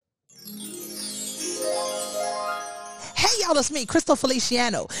y'all, it's me, Crystal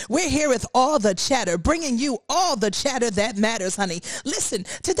Feliciano. We're here with all the chatter, bringing you all the chatter that matters, honey. Listen,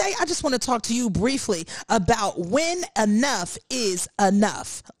 today I just want to talk to you briefly about when enough is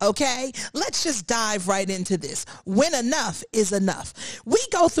enough, okay? Let's just dive right into this. When enough is enough. We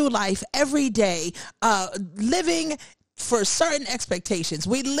go through life every day living for certain expectations.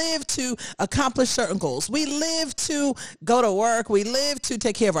 We live to accomplish certain goals. We live to go to work. We live to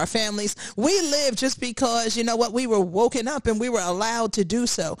take care of our families. We live just because, you know what, we were woken up and we were allowed to do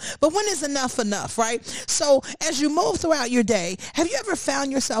so. But when is enough enough, right? So as you move throughout your day, have you ever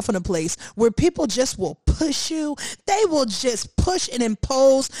found yourself in a place where people just will push you? They will just push and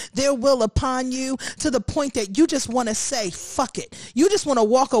impose their will upon you to the point that you just want to say, fuck it. You just want to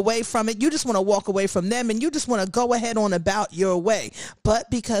walk away from it. You just want to walk away from them, and you just want to go ahead on about your way.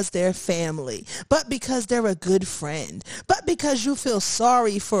 But because they're family, but because they're a good friend, but because you feel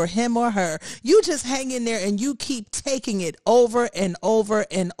sorry for him or her, you just hang in there and you keep taking it over and over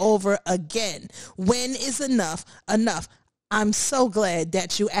and over again. When is enough enough? I'm so glad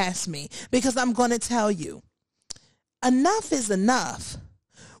that you asked me, because I'm going to tell you, enough is enough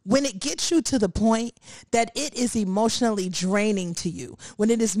when it gets you to the point that it is emotionally draining to you,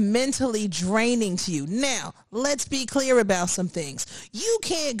 when it is mentally draining to you. Now, let's be clear about some things. You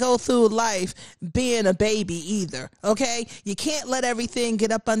can't go through life being a baby either, okay? You can't let everything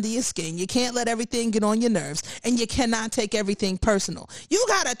get up under your skin. You can't let everything get on your nerves, and you cannot take everything personal. You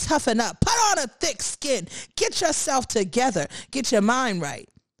got to toughen up, put on a thick skin, get yourself together, get your mind right.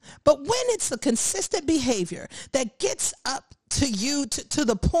 But when it's a consistent behavior that gets up to you to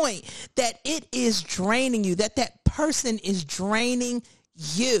the point that it is draining you, that person is draining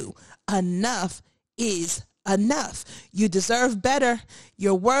you, enough is enough. You deserve better.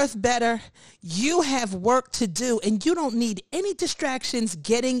 You're worth better. You have work to do, and you don't need any distractions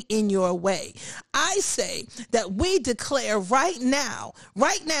getting in your way. I say that we declare right now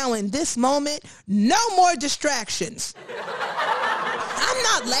in this moment, no more distractions. I'm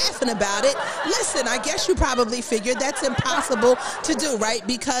not laughing about it. Listen, I guess you probably figured that's impossible to do, right?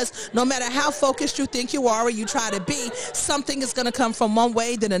 Because no matter how focused you think you are or you try to be, something is going to come from one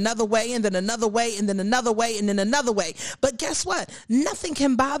way, then another way, and then another way, and then another way, and then another way. But guess what? Nothing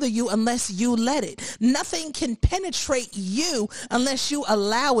can bother you unless you let it. Nothing can penetrate you unless you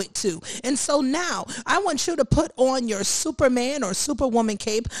allow it to. And so now I want you to put on your Superman or Superwoman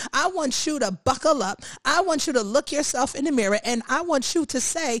cape. I want you to buckle up. I want you to look yourself in the mirror, and I want you to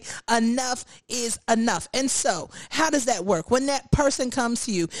say enough is enough. And so how does that work? When that person comes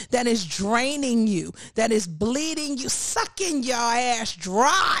to you that is draining you, that is bleeding you, sucking your ass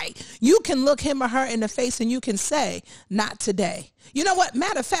dry, you can look him or her in the face and you can say, not today. You know what?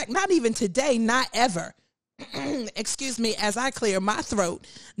 Matter of fact, not even today, not ever. Excuse me as I clear my throat.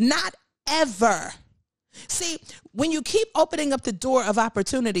 Not ever. See, when you keep opening up the door of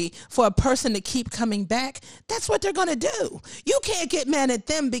opportunity for a person to keep coming back, that's what they're going to do. You can't get mad at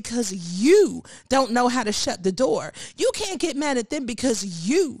them because you don't know how to shut the door. You can't get mad at them because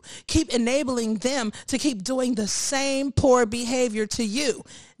you keep enabling them to keep doing the same poor behavior to you.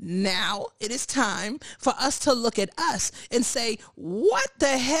 Now it is time for us to look at us and say, what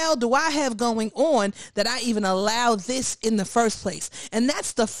the hell do I have going on that I even allow this in the first place? And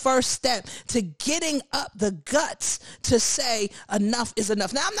that's the first step to getting up the guts to say enough is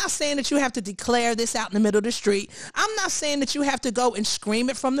enough. Now, I'm not saying that you have to declare this out in the middle of the street. I'm not saying that you have to go and scream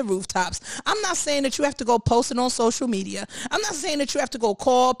it from the rooftops. I'm not saying that you have to go post it on social media. I'm not saying that you have to go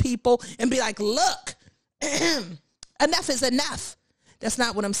call people and be like, look, enough is enough. That's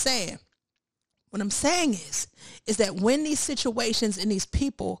not what I'm saying. What I'm saying is that when these situations and these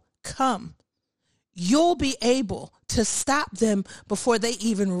people come, you'll be able to stop them before they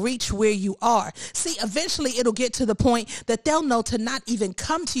even reach where you are. See, eventually it'll get to the point that they'll know to not even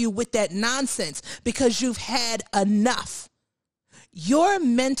come to you with that nonsense because you've had enough. Your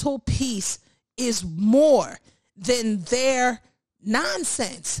mental peace is more than their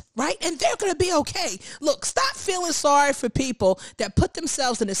nonsense, right? And they're going to be okay. Look, stop feeling sorry for people that put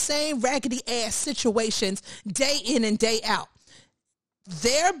themselves in the same raggedy ass situations day in and day out.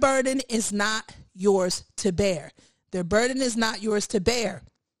 Their burden is not yours to bear. Their burden is not yours to bear.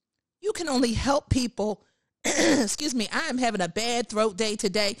 You can only help people. Excuse me, I am having a bad throat day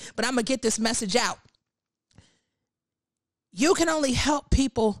today, but I'm going to get this message out. You can only help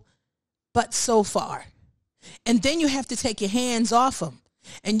people but so far. And then you have to take your hands off them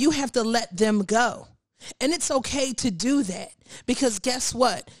and you have to let them go. And it's okay to do that because guess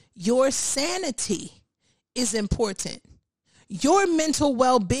what? Your sanity is important. Your mental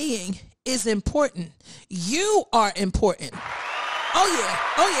well-being is important. You are important. Oh yeah.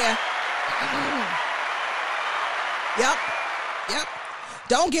 Oh yeah. Yep. Yep.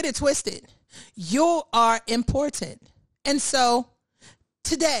 Don't get it twisted. You are important. And so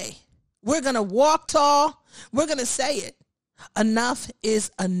today, we're going to walk tall. We're going to say it. Enough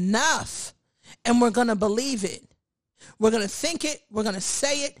is enough. And we're going to believe it. We're going to think it. We're going to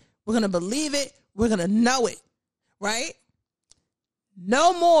say it. We're going to believe it. We're going to know it. Right?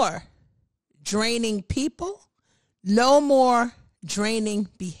 No more draining people. No more draining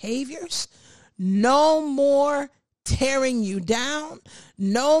behaviors. No more tearing you down.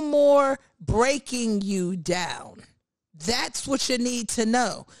 No more breaking you down. That's what you need to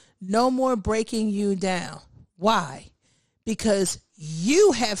know. No more breaking you down. Why? Because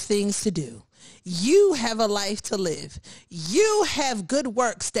you have things to do. You have a life to live. You have good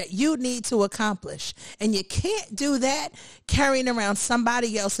works that you need to accomplish. And you can't do that carrying around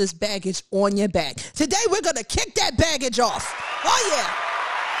somebody else's baggage on your back. Today, we're going to kick that baggage off. Oh, yeah.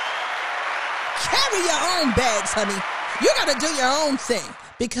 Carry your own bags, honey. You got to do your own thing.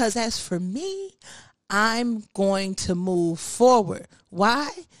 Because as for me, I'm going to move forward. Why?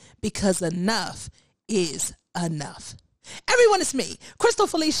 Because enough is enough. Everyone, it's me, Crystal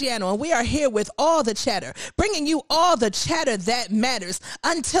Feliciano, and we are here with All the Chatter, bringing you all the chatter that matters.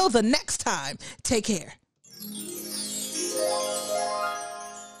 Until the next time, take care.